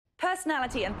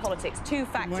Personality and politics, two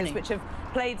factors which have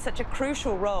played such a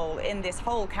crucial role in this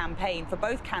whole campaign for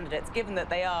both candidates, given that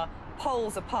they are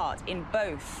poles apart in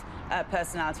both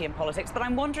personality and politics. But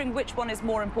I'm wondering which one is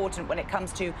more important when it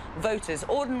comes to voters,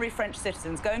 ordinary French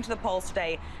citizens going to the polls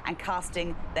today and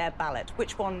casting their ballot.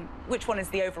 Which one is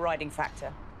the overriding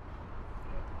factor?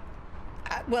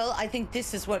 Well, I think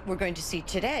this is what we're going to see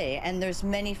today, and there's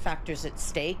many factors at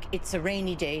stake. It's a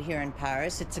rainy day here in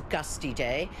Paris. It's a gusty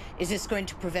day. Is this going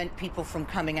to prevent people from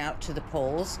coming out to the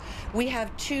polls? We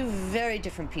have two very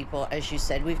different people, as you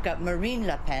said. We've got Marine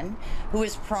Le Pen, who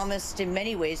has promised in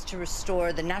many ways to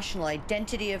restore the national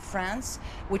identity of France,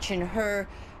 which in her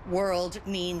world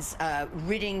means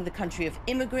ridding the country of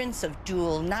immigrants, of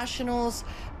dual nationals,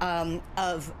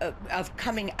 of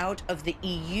coming out of the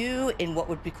EU in what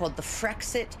would be called the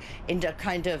Frexit, into a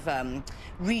kind of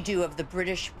redo of the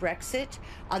British Brexit.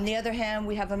 On the other hand,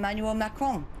 we have Emmanuel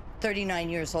Macron,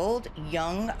 39 years old,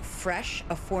 young, fresh,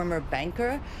 a former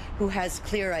banker who has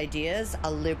clear ideas, a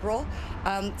liberal.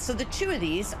 So the two of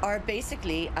these are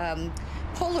basically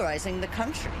polarizing the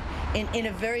country in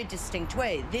a very distinct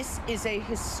way. This is a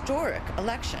historic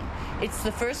election. It's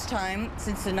the first time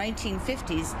since the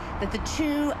 1950s that the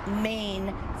two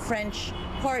main French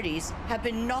parties have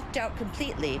been knocked out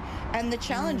completely, and the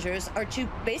challengers are two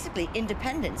basically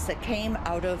independents that came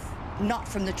out of not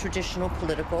from the traditional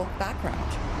political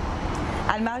background.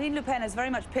 And Marine Le Pen has very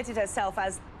much pitted herself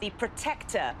as the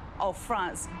protector of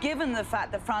France, given the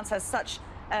fact that France has such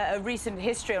a recent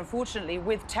history, unfortunately,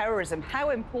 with terrorism. How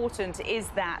important is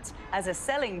that as a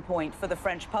selling point for the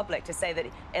French public to say that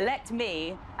elect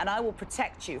me and I will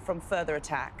protect you from further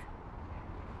attack?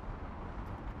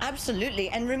 Absolutely.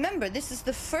 And remember, this is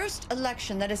the first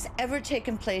election that has ever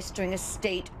taken place during a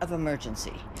state of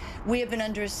emergency. We have been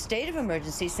under a state of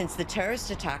emergency since the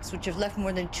terrorist attacks, which have left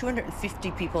more than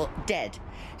 250 people dead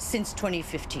since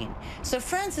 2015. So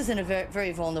France is in a very,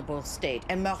 very vulnerable state,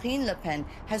 and Marine Le Pen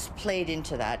has played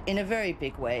into that in a very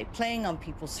big way, playing on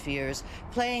people's fears,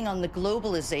 playing on the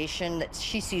globalization that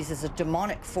she sees as a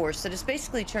demonic force that has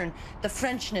basically turned the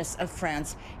Frenchness of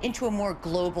France into a more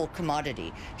global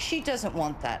commodity. She doesn't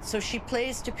want that. So she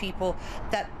plays to people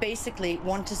that basically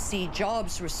want to see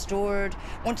jobs restored,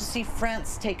 want to see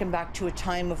France taken back to a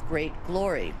time of great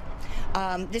glory.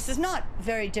 This is not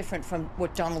very different from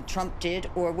what Donald Trump did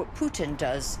or what Putin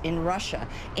does in Russia.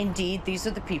 Indeed, these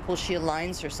are the people she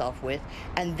aligns herself with,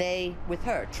 and they with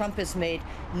her. Trump has made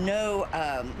no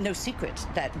secret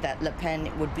that Le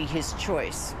Pen would be his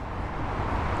choice.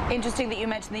 Interesting that you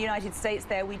mentioned the United States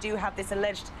there. We do have this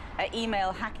alleged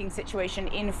email hacking situation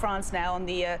in France now on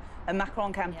the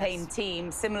Macron campaign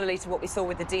team, similarly to what we saw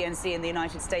with the DNC in the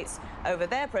United States over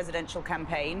their presidential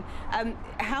campaign.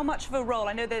 How much of a role,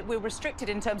 I know that we're restricted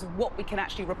in terms of what we can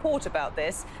actually report about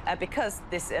this because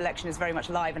this election is very much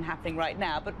live and happening right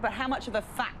now, but how much of a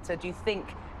factor do you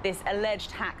think this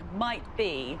alleged hack might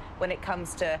be when it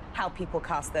comes to how people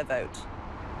cast their vote?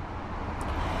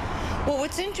 Well,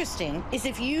 what's interesting is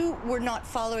if you were not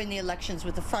following the elections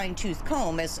with a fine-tooth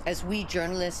comb, as we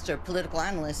journalists or political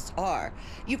analysts are,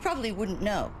 you probably wouldn't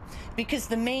know. Because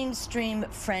the mainstream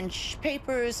French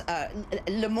papers,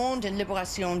 Le Monde and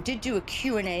Libération, did do a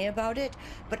Q&A about it,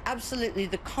 but absolutely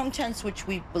the contents, which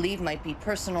we believe might be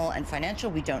personal and financial,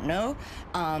 we don't know,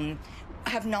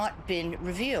 have not been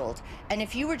revealed. And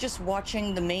if you were just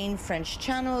watching the main French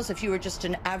channels, if you were just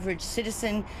an average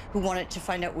citizen who wanted to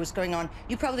find out what was going on,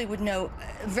 you probably would know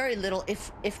very little,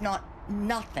 if not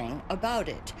nothing about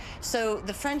it. So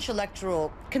the French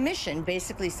Electoral Commission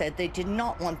basically said they did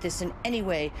not want this in any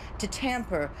way to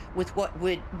tamper with what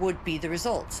would be the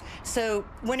results. So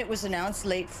when it was announced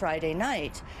late Friday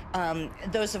night,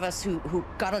 those of us who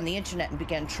got on the internet and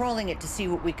began trawling it to see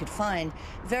what we could find,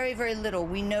 very, very little.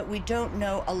 We don't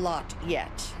know a lot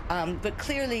yet. But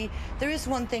clearly, there is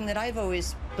one thing that I've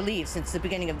always believed since the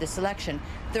beginning of this election.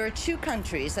 There are two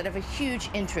countries that have a huge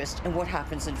interest in what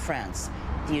happens in France: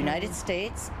 the United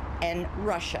States and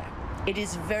Russia. It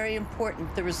is very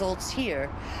important, the results here,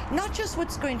 not just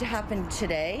what's going to happen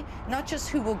today, not just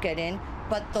who will get in,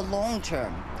 but the long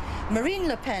term. Marine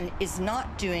Le Pen is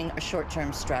not doing a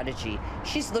short-term strategy.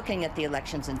 She's looking at the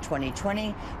elections in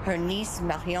 2020. Her niece,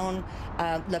 Marion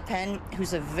Le Pen,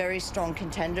 who's a very strong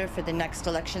contender for the next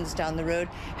elections down the road,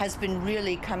 has been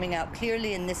really coming out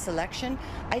clearly in this election.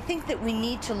 I think that we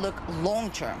need to look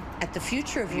long-term at the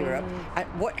future of Europe,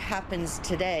 at what happens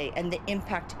today and the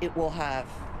impact it will have.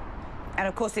 And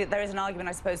of course, there is an argument,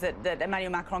 I suppose, that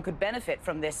Emmanuel Macron could benefit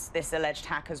from this alleged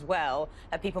hack as well.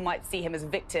 People might see him as a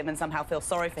victim and somehow feel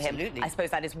sorry for him. Absolutely. I suppose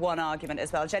that is one argument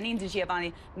as well. Janine Di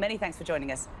Giovanni, many thanks for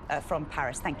joining us from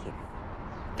Paris. Thank you.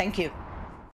 Thank you.